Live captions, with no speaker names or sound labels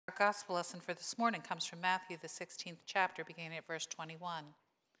gospel lesson for this morning comes from Matthew, the 16th chapter, beginning at verse 21.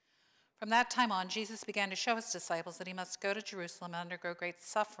 From that time on, Jesus began to show his disciples that he must go to Jerusalem and undergo great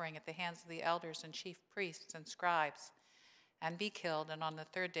suffering at the hands of the elders and chief priests and scribes, and be killed, and on the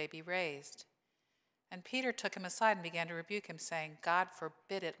third day be raised. And Peter took him aside and began to rebuke him, saying, God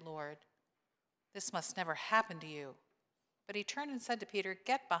forbid it, Lord. This must never happen to you. But he turned and said to Peter,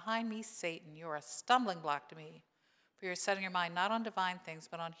 Get behind me, Satan. You are a stumbling block to me, for you are setting your mind not on divine things,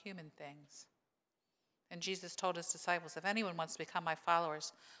 but on human things. And Jesus told his disciples, If anyone wants to become my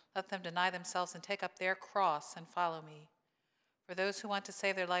followers, let them deny themselves and take up their cross and follow me. For those who want to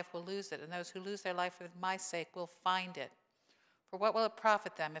save their life will lose it, and those who lose their life for my sake will find it. For what will it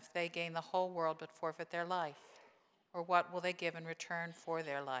profit them if they gain the whole world but forfeit their life? Or what will they give in return for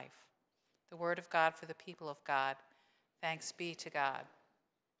their life? The word of God for the people of God. Thanks be to God.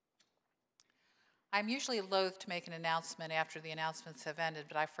 I'm usually loath to make an announcement after the announcements have ended,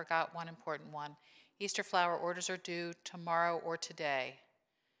 but I forgot one important one. Easter flower orders are due tomorrow or today.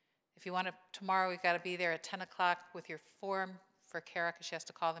 If you want to, tomorrow, you've got to be there at 10 o'clock with your form for Kara, because she has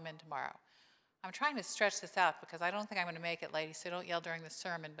to call them in tomorrow. I'm trying to stretch this out because I don't think I'm going to make it, ladies, so don't yell during the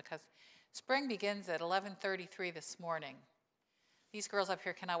sermon, because spring begins at 11:33 this morning. These girls up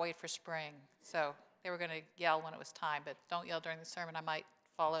here cannot wait for spring, so they were going to yell when it was time, but don't yell during the sermon. I might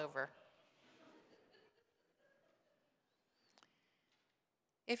fall over.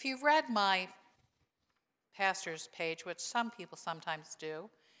 If you've read my pastor's page, which some people sometimes do,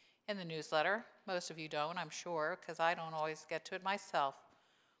 in the newsletter, most of you don't, I'm sure, because I don't always get to it myself.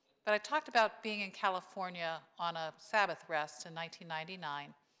 But I talked about being in California on a Sabbath rest in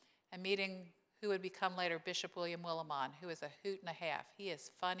 1999 and meeting who would become later Bishop William Willimon, who is a hoot and a half. He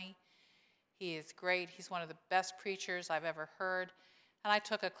is funny. He is great. He's one of the best preachers I've ever heard. And I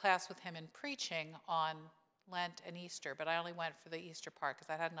took a class with him in preaching on Lent and Easter, but I only went for the Easter part because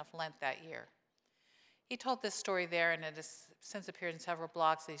I had enough Lent that year. He told this story there, and it has since appeared in several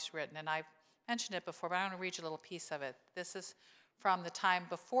blogs that he's written, and I've mentioned it before, but I want to read you a little piece of it. This is from the time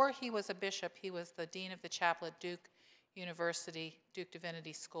before he was a bishop. He was the dean of the chapel at Duke University, Duke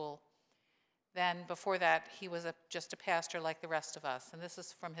Divinity School. Then before that, he was just a pastor like the rest of us, and this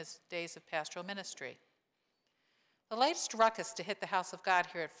is from his days of pastoral ministry. The latest ruckus to hit the house of God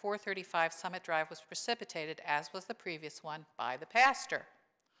here at 435 Summit Drive was precipitated, as was the previous one, by the pastor.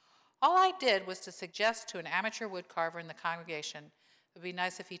 All I did was to suggest to an amateur woodcarver in the congregation it would be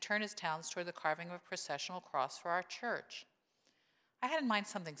nice if he turned his talents toward the carving of a processional cross for our church. I had in mind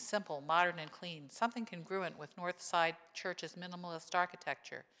something simple, modern, and clean, something congruent with Northside Church's minimalist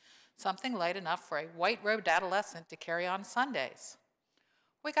architecture, something light enough for a white-robed adolescent to carry on Sundays.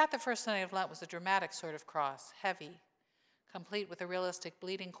 We got the first Sunday of Lent was a dramatic sort of cross, heavy, complete with a realistic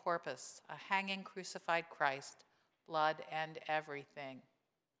bleeding corpus, a hanging crucified Christ, blood and everything.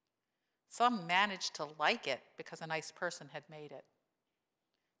 Some managed to like it because a nice person had made it.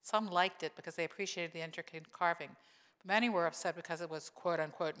 Some liked it because they appreciated the intricate carving. But many were upset because it was,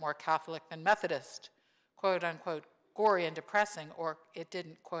 quote-unquote, more Catholic than Methodist, quote-unquote, gory and depressing, or it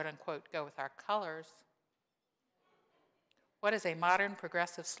didn't, quote-unquote, go with our colors. What is a modern,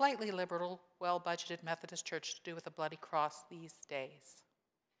 progressive, slightly liberal, well-budgeted Methodist church to do with a bloody cross these days?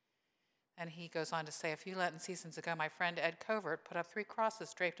 And he goes on to say, a few Lenten seasons ago, my friend Ed Covert put up 3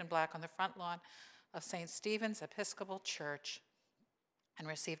 crosses draped in black on the front lawn of St. Stephen's Episcopal Church and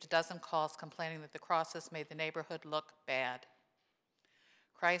received a dozen calls complaining that the crosses made the neighborhood look bad.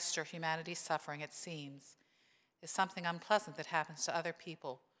 Christ or humanity's suffering, it seems, is something unpleasant that happens to other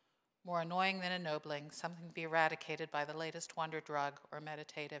people, more annoying than ennobling, something to be eradicated by the latest wonder drug or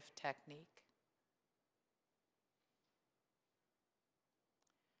meditative technique.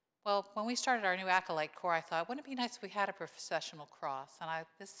 Well, when we started our new Acolyte Corps, I thought, wouldn't it be nice if we had a processional cross? And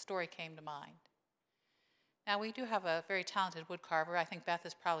this story came to mind. Now, we do have a very talented woodcarver. I think Beth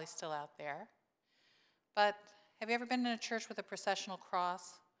is probably still out there. But have you ever been in a church with a processional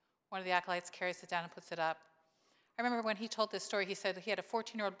cross? One of the acolytes carries it down and puts it up. I remember when he told this story, he said he had a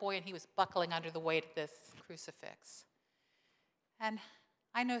 14-year-old boy and he was buckling under the weight of this crucifix. And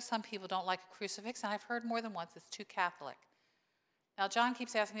I know some people don't like a crucifix, and I've heard more than once it's too Catholic. Now, John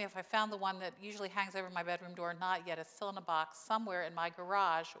keeps asking me if I found the one that usually hangs over my bedroom door. Not yet. It's still in a box somewhere in my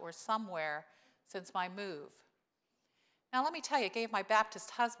garage or somewhere since my move. Now, let me tell you, it gave my Baptist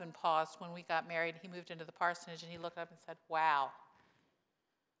husband pause when we got married. He moved into the parsonage, and he looked up and said, wow.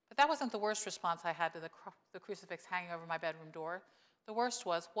 But that wasn't the worst response I had to the crucifix hanging over my bedroom door. The worst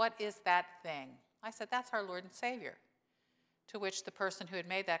was, what is that thing? I said, that's our Lord and Savior. To which the person who had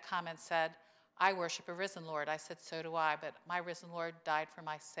made that comment said, I worship a risen Lord. I said, so do I, but my risen Lord died for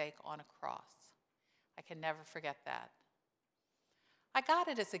my sake on a cross. I can never forget that. I got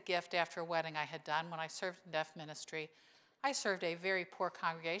it as a gift after a wedding I had done when I served in deaf ministry. I served a very poor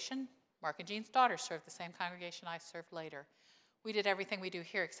congregation. Mark and Jean's daughter served the same congregation I served later. We did everything we do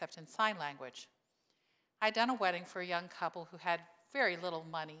here except in sign language. I'd done a wedding for a young couple who had very little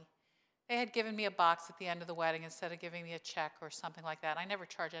money. They had given me a box at the end of the wedding instead of giving me a check or something like that. I never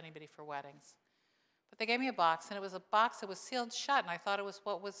charge anybody for weddings. But they gave me a box, and it was a box that was sealed shut, and I thought it was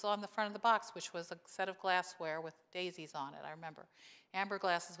what was on the front of the box, which was a set of glassware with daisies on it, I remember. Amber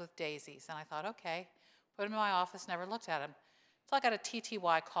glasses with daisies. And I thought, okay, put them in my office, never looked at them. Until I got a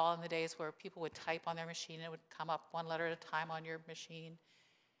TTY call in the days where people would type on their machine, and it would come up one letter at a time on your machine.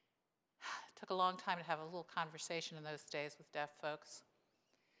 It took a long time to have a little conversation in those days with deaf folks.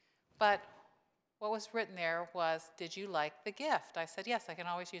 But what was written there was, did you like the gift? I said, yes, I can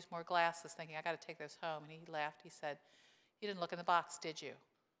always use more glasses, thinking I got to take those home. And he laughed. He said, you didn't look in the box, did you?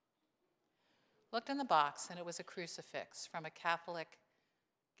 Looked in the box, and it was a crucifix from a Catholic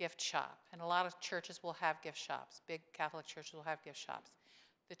gift shop. And a lot of churches will have gift shops. Big Catholic churches will have gift shops.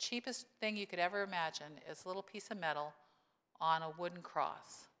 The cheapest thing you could ever imagine is a little piece of metal on a wooden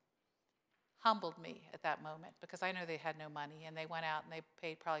cross. Humbled me at that moment because I know they had no money, and they went out and they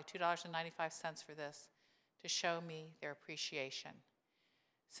paid probably $2.95 for this to show me their appreciation.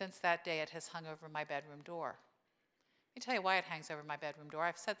 Since that day, it has hung over my bedroom door. Let me tell you why it hangs over my bedroom door.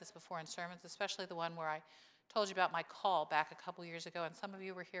 I've said this before in sermons, especially the one where I told you about my call back a couple years ago, and some of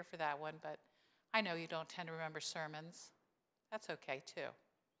you were here for that one, but I know you don't tend to remember sermons. That's okay, too.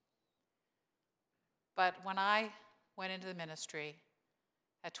 But when I went into the ministry,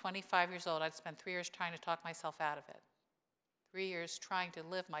 at 25 years old, I'd spent 3 years trying to talk myself out of it. 3 years trying to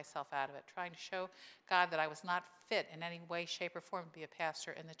live myself out of it, trying to show God that I was not fit in any way, shape, or form to be a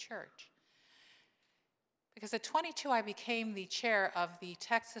pastor in the church. Because at 22, I became the chair of the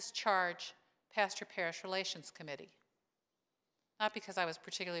Texas Charge Pastor-Parish Relations Committee. Not because I was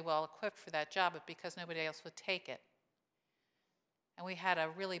particularly well equipped for that job, but because nobody else would take it. And we had a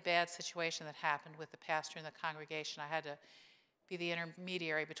really bad situation that happened with the pastor and the congregation. I had to be the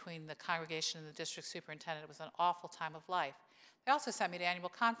intermediary between the congregation and the district superintendent. It was an awful time of life. They also sent me to annual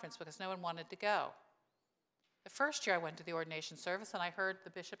conference because no one wanted to go. The first year I went to the ordination service, and I heard the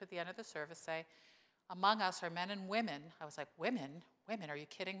bishop at the end of the service say, among us are men and women. I was like, women? Women, are you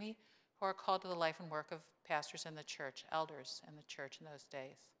kidding me? Who are called to the life and work of pastors in the church, elders in the church in those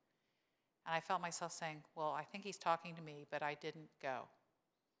days. And I felt myself saying, well, I think he's talking to me, but I didn't go.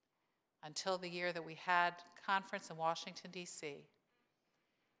 Until the year that we had conference in Washington, D.C.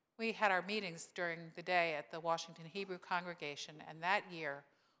 We had our meetings during the day at the Washington Hebrew congregation, and that year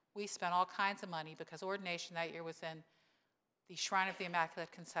we spent all kinds of money because ordination that year was in the Shrine of the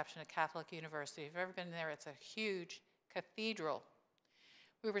Immaculate Conception at Catholic University. If you've ever been there, it's a huge cathedral.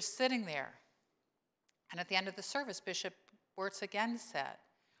 We were sitting there, and at the end of the service, Bishop Wirtz again said,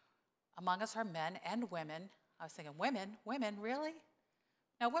 among us are men and women. I was thinking, women? Women, really?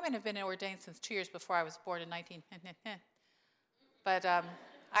 Now, women have been ordained since 2 years before I was born in 19... But I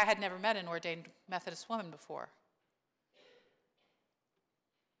had never met an ordained Methodist woman before.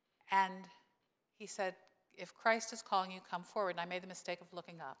 And he said, if Christ is calling you, come forward. And I made the mistake of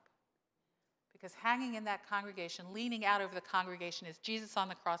looking up. Because hanging in that congregation, leaning out over the congregation, is Jesus on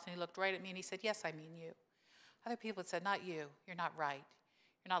the cross, and he looked right at me and he said, yes, I mean you. Other people had said, not you. You're not right.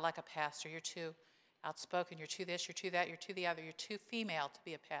 You're not like a pastor. You're too outspoken, you're too this, you're too that, you're too the other, you're too female to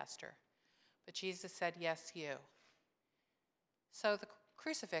be a pastor. But Jesus said, yes, you. So the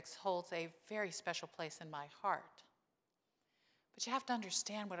crucifix holds a very special place in my heart. But you have to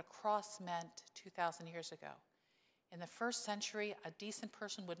understand what a cross meant 2,000 years ago. In the first century, a decent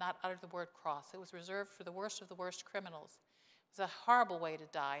person would not utter the word cross. It was reserved for the worst of the worst criminals. It was a horrible way to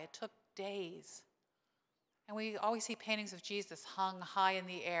die. It took days. And we always see paintings of Jesus hung high in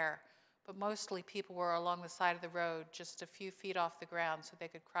the air. But mostly people were along the side of the road, just a few feet off the ground, so they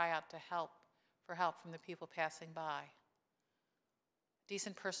could cry out for help from the people passing by. A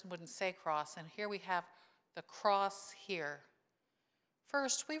decent person wouldn't say cross, and here we have the cross here.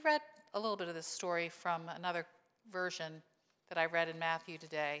 First, we read a little bit of this story from another version that I read in Matthew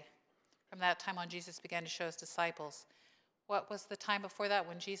today. From that time on, Jesus began to show his disciples. What was the time before that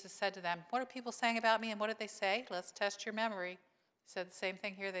when Jesus said to them, what are people saying about me, and what did they say? Let's test your memory. Said the same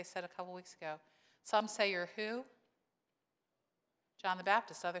thing here they said a couple weeks ago. Some say you're who? John the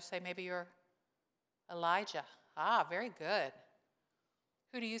Baptist. Others say maybe you're Elijah. Ah, very good.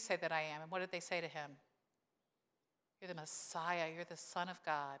 Who do you say that I am? And what did they say to him? You're the Messiah. You're the Son of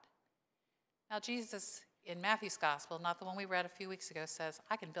God. Now Jesus, in Matthew's gospel, not the one we read a few weeks ago, says,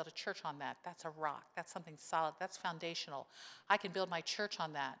 I can build a church on that. That's a rock. That's something solid. That's foundational. I can build my church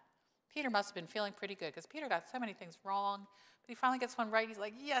on that. Peter must have been feeling pretty good because Peter got so many things wrong, but He finally gets one right. He's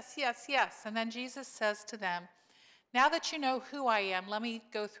like, yes, yes, yes. And then Jesus says to them, now that you know who I am, let me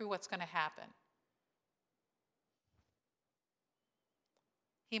go through what's going to happen.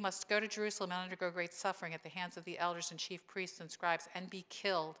 He must go to Jerusalem and undergo great suffering at the hands of the elders and chief priests and scribes and be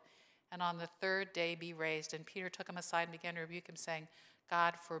killed, and on the third day be raised. And Peter took him aside and began to rebuke him, saying,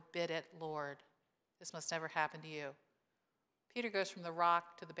 God forbid it, Lord. This must never happen to you. Peter goes from the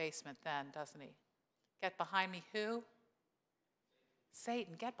rock to the basement then, doesn't he? Get behind me who?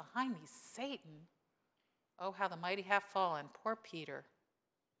 Satan. Get behind me, Satan. Oh, how the mighty have fallen. Poor Peter.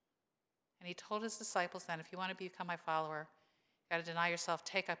 And he told his disciples then, if you want to become my follower, you got to deny yourself,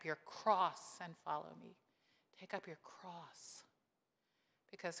 take up your cross and follow me. Take up your cross.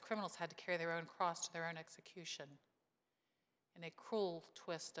 Because criminals had to carry their own cross to their own execution in a cruel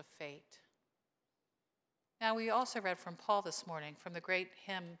twist of fate. Now, we also read from Paul this morning, from the great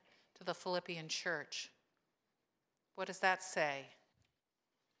hymn to the Philippian church. What does that say?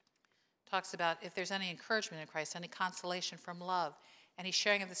 It talks about if there's any encouragement in Christ, any consolation from love, any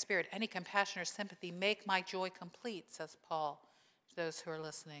sharing of the Spirit, any compassion or sympathy, make my joy complete, says Paul to those who are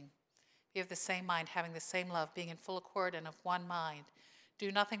listening. Be of the same mind, having the same love, being in full accord and of one mind.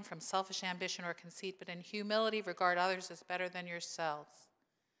 Do nothing from selfish ambition or conceit, but in humility regard others as better than yourselves.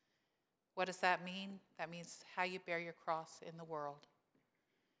 What does that mean? That means how you bear your cross in the world.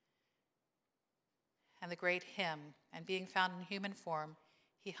 And the great hymn, and being found in human form,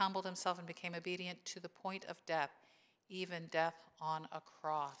 he humbled himself and became obedient to the point of death, even death on a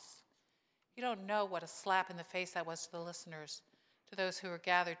cross. You don't know what a slap in the face that was to the listeners, to those who were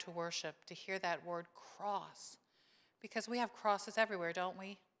gathered to worship, to hear that word cross. Because we have crosses everywhere, don't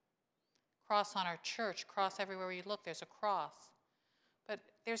we? Cross on our church, cross everywhere where you look, there's a cross. But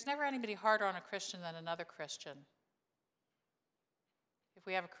there's never anybody harder on a Christian than another Christian. If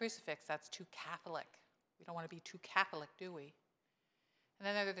we have a crucifix, that's too Catholic. We don't want to be too Catholic, do we? And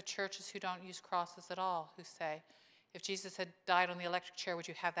then there are the churches who don't use crosses at all, who say, if Jesus had died on the electric chair, would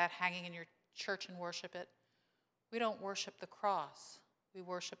you have that hanging in your church and worship it? We don't worship the cross. We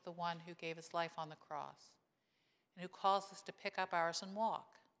worship the one who gave his life on the cross and who calls us to pick up ours and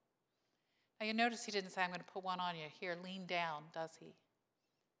walk. Now you notice he didn't say, I'm going to put one on you. Here, lean down, does he?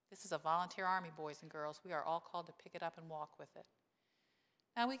 This is a volunteer army, boys and girls. We are all called to pick it up and walk with it.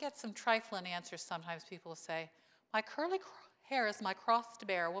 Now we get some trifling answers sometimes. People will say, my curly hair is my cross to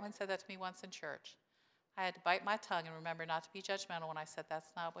bear. A woman said that to me once in church. I had to bite my tongue and remember not to be judgmental when I said that's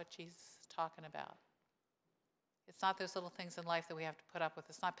not what Jesus is talking about. It's not those little things in life that we have to put up with.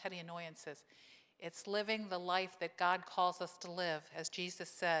 It's not petty annoyances. It's living the life that God calls us to live. As Jesus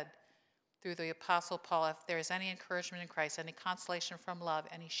said through the Apostle Paul, if there is any encouragement in Christ, any consolation from love,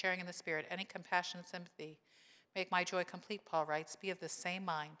 any sharing in the Spirit, any compassion and sympathy, make my joy complete, Paul writes. Be of the same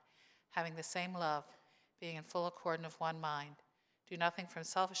mind, having the same love, being in full accord and of one mind. Do nothing from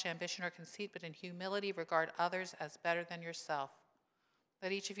selfish ambition or conceit, but in humility regard others as better than yourself.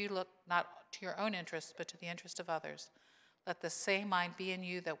 Let each of you look not to your own interests, but to the interest of others. Let the same mind be in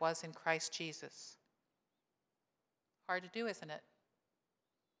you that was in Christ Jesus. Hard to do, isn't it?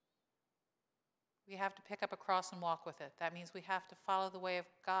 We have to pick up a cross and walk with it. That means we have to follow the way of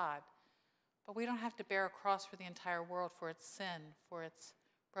God. But we don't have to bear a cross for the entire world, for its sin, for its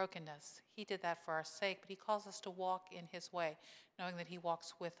brokenness. He did that for our sake, but he calls us to walk in his way, knowing that he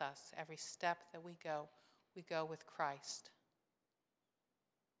walks with us. Every step that we go with Christ.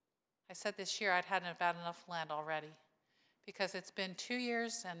 I said this year I'd had about enough Lent already, because it's been 2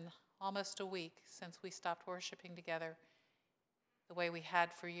 years and almost a week since we stopped worshiping together the way we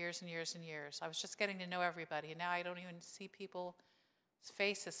had for years and years and years. I was just getting to know everybody, and now I don't even see people's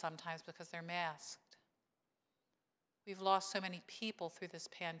faces sometimes because they're masked. We've lost so many people through this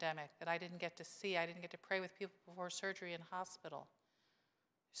pandemic that I didn't get to see. I didn't get to pray with people before surgery in hospital.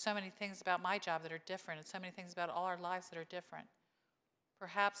 There's so many things about my job that are different, and so many things about all our lives that are different.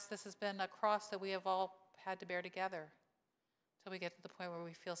 Perhaps this has been a cross that we have all had to bear together until we get to the point where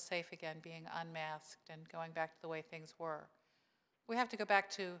we feel safe again, being unmasked and going back to the way things were. We have to go back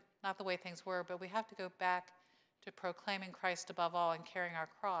to not the way things were, but we have to go back to proclaiming Christ above all and carrying our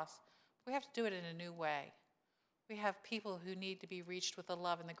cross. We have to do it in a new way. We have people who need to be reached with the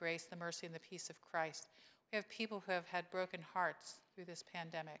love and the grace, the mercy and the peace of Christ. We have people who have had broken hearts through this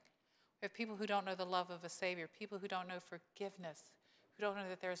pandemic. We have people who don't know the love of a Savior, people who don't know forgiveness, who don't know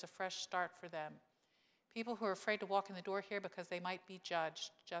that there is a fresh start for them. People who are afraid to walk in the door here because they might be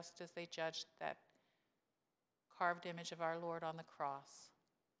judged, just as they judged that carved image of our Lord on the cross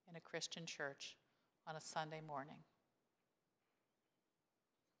in a Christian church on a Sunday morning.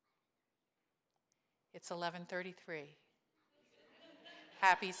 It's 11:33.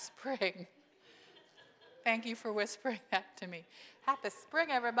 Happy spring. Thank you for whispering that to me. Happy spring,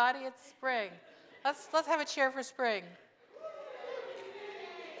 everybody. It's spring. Let's have a cheer for spring.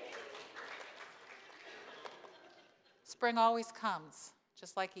 Spring always comes,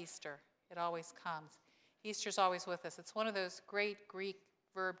 just like Easter. It always comes. Easter's always with us. It's one of those great Greek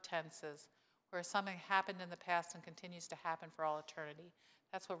verb tenses where something happened in the past and continues to happen for all eternity.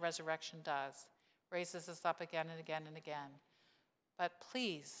 That's what resurrection does. Raises us up again and again and again. But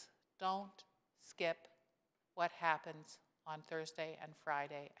please don't skip what happens on Thursday and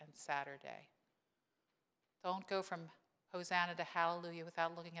Friday and Saturday. Don't go from Hosanna to Hallelujah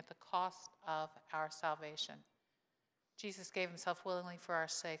without looking at the cost of our salvation. Jesus gave himself willingly for our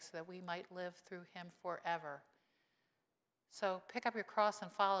sake so that we might live through him forever. So pick up your cross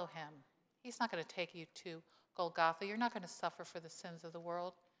and follow him. He's not going to take you to Golgotha. You're not going to suffer for the sins of the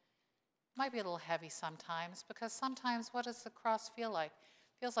world. It might be a little heavy sometimes, because sometimes what does the cross feel like?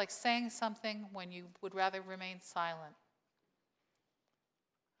 It feels like saying something when you would rather remain silent.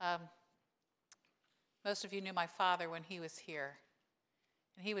 Most of you knew my father when he was here.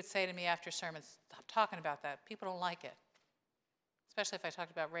 And he would say to me after sermons, "Stop talking about that. People don't like it." Especially if I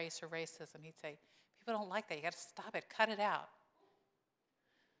talked about race or racism. He'd say, "People don't like that. You got to stop it. Cut it out."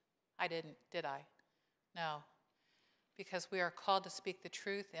 I didn't, did I? No. Because we are called to speak the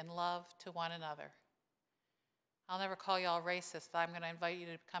truth in love to one another. I'll never call you all racist. I'm going to invite you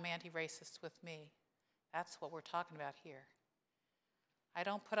to become anti-racist with me. That's what we're talking about here. I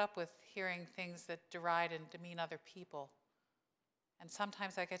don't put up with hearing things that deride and demean other people. And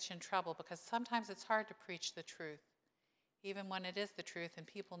sometimes that gets you in trouble, because sometimes it's hard to preach the truth, even when it is the truth and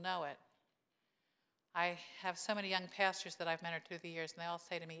people know it. I have so many young pastors that I've mentored through the years, and they all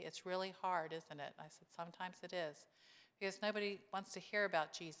say to me, "It's really hard, isn't it?" I said, "Sometimes it is." Because nobody wants to hear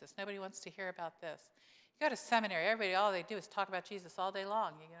about Jesus. Nobody wants to hear about this. You go to seminary, everybody, all they do is talk about Jesus all day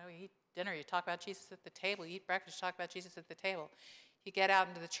long. You eat dinner, you talk about Jesus at the table. You eat breakfast, you talk about Jesus at the table. You get out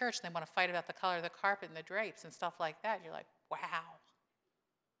into the church, and they want to fight about the color of the carpet and the drapes and stuff like that. You're like, wow.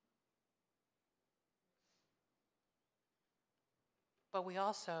 But we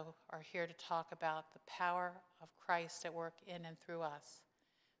also are here to talk about the power of Christ at work in and through us,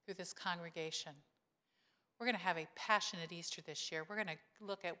 through this congregation. We're going to have a passionate Easter this year. We're going to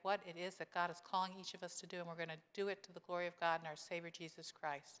look at what it is that God is calling each of us to do, and we're going to do it to the glory of God and our Savior, Jesus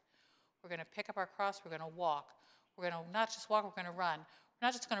Christ. We're going to pick up our cross. We're going to walk. We're going to not just walk, we're going to run. We're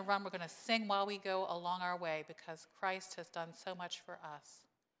not just going to run, we're going to sing while we go along our way, because Christ has done so much for us.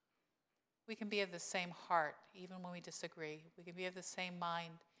 We can be of the same heart, even when we disagree. We can be of the same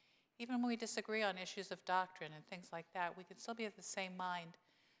mind, even when we disagree on issues of doctrine and things like that. We can still be of the same mind,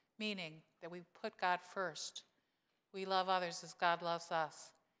 meaning that we put God first. We love others as God loves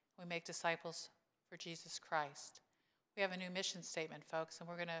us. We make disciples for Jesus Christ. We have a new mission statement, folks, and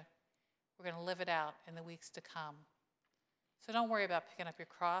we're going to live it out in the weeks to come. So don't worry about picking up your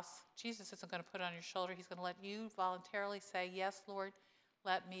cross. Jesus isn't going to put it on your shoulder. He's going to let you voluntarily say, "Yes, Lord,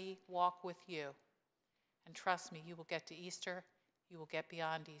 let me walk with you." And trust me, you will get to Easter. You will get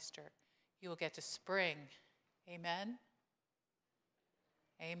beyond Easter. You will get to spring. Amen?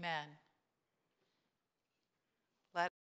 Amen.